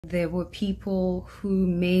There were people who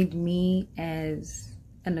made me as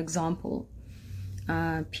an example.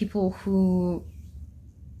 People who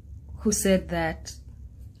said that,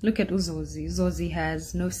 look at Uzozi. Zozi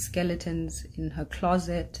has no skeletons in her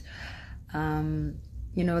closet. You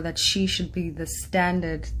know, that she should be the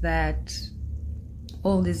standard that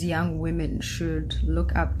all these young women should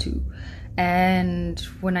look up to. And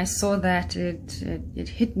when I saw that, it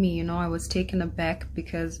hit me, you know. I was taken aback,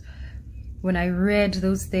 because when I read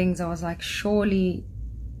those things, I was like, surely,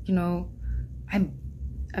 you know,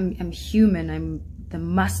 I'm human. There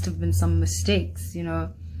must have been some mistakes, you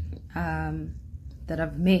know, that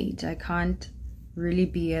I've made. I can't really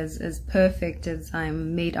be as perfect as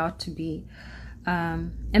I'm made out to be.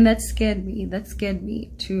 And that scared me. That scared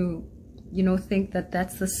me to, you know, think that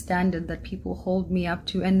that's the standard that people hold me up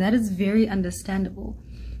to. And that is very understandable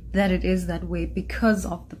that it is that way, because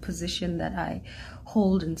of the position that I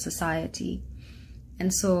hold in society.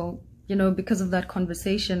 And so, you know, because of that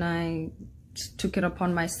conversation, I took it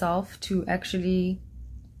upon myself to actually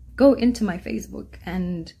go into my Facebook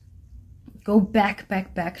and go back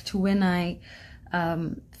to when I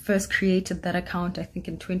first created that account, I think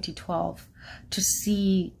in 2012, to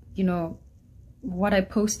see, you know, what I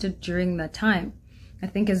posted during that time. I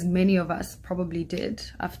think as many of us probably did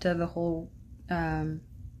after the whole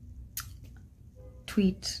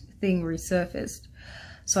tweet thing resurfaced.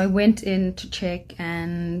 So I went in to check,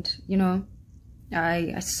 and, you know,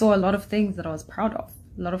 I saw a lot of things that I was proud of,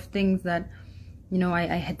 a lot of things that, you know, I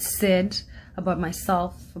had said about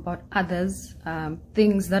myself, about others,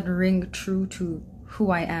 things that ring true to who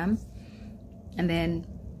I am. And then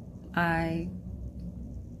I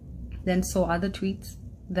then saw other tweets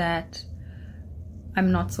that I'm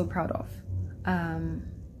not so proud of.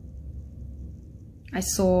 I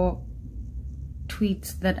saw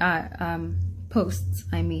tweets that posts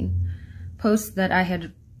that I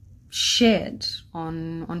had shared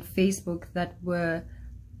on Facebook that were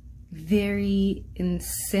very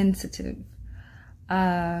insensitive,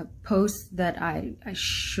 posts that I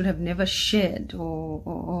should have never shared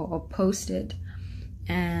or posted.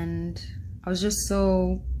 And I was just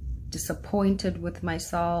so disappointed with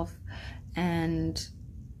myself, and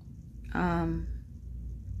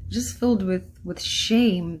just filled with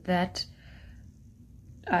shame that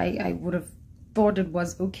I would have thought it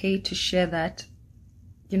was okay to share that,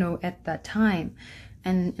 you know, at that time.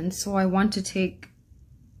 And so I want to take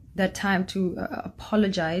that time to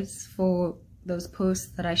apologize for those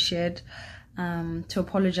posts that I shared, to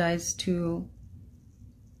apologize to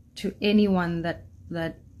anyone that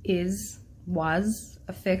was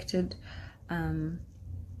affected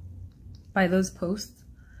by those posts,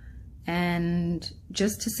 and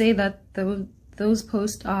just to say that those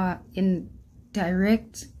posts are in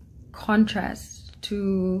direct contrast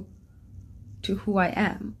to who I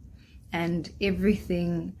am and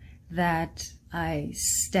everything that I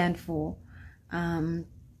stand for. And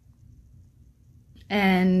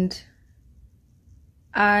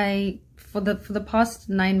for the past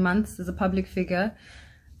 9 months as a public figure,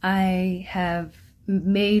 I have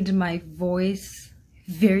made my voice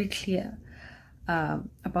very clear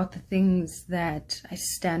about the things that I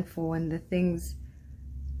stand for and the things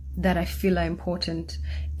that I feel are important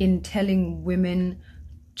in telling women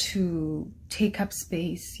to take up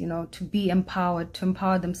space, you know, to be empowered, to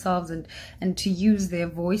empower themselves, and to use their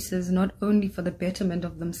voices not only for the betterment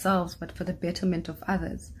of themselves, but for the betterment of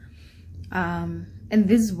others. And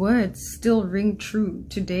these words still ring true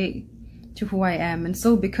today to who I am. And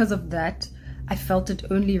so because of that, I felt it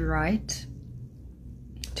only right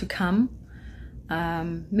to come,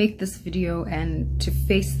 make this video, and to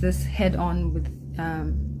face this head on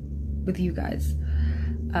with you guys.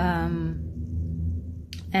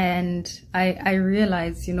 And I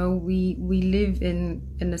realize, you know, we live in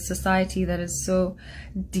a society that is so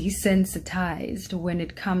desensitized when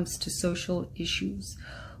it comes to social issues.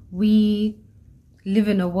 We live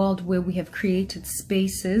in a world where we have created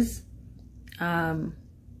spaces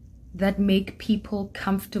that make people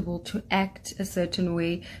comfortable to act a certain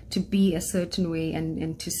way, to be a certain way,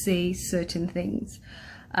 and to say certain things.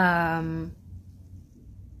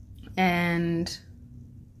 And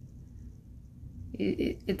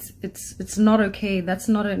it's not okay. That's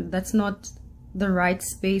not the right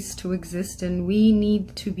space to exist in. We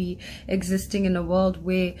need to be existing in a world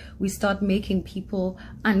where we start making people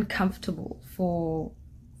uncomfortable for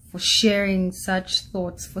sharing such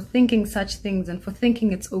thoughts, for thinking such things, and for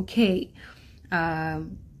thinking it's okay to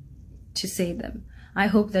say them. I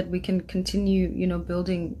hope that we can continue, you know,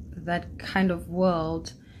 building that kind of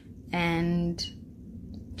world, and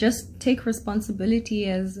just take responsibility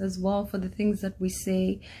as well for the things that we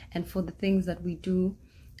say and for the things that we do.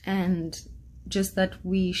 and just that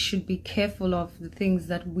we should be careful of the things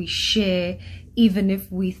that we share, even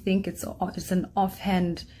if we think it's an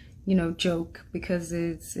offhand, joke, because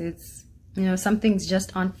it's some things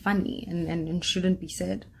just aren't funny and shouldn't be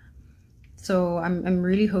said. So I'm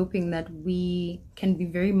really hoping that we can be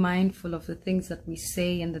very mindful of the things that we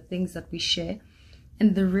say and the things that we share,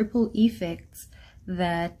 and the ripple effects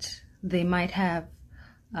that they might have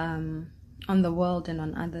on the world and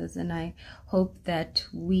on others. And I hope that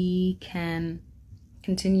we can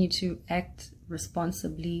continue to act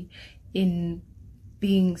responsibly in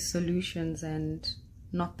being solutions and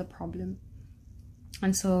not the problem.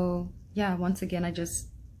 And so, yeah, once again, I just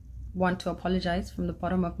want to apologize from the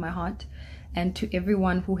bottom of my heart, and to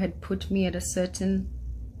everyone who had put me at a certain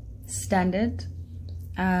standard.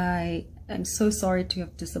 I am so sorry to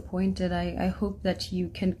have disappointed. I hope that you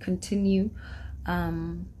can continue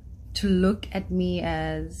to look at me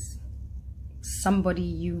as somebody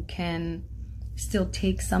you can still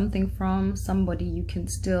take something from, somebody you can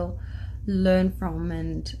still learn from,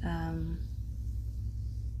 and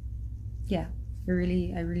yeah, I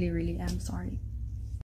really am sorry.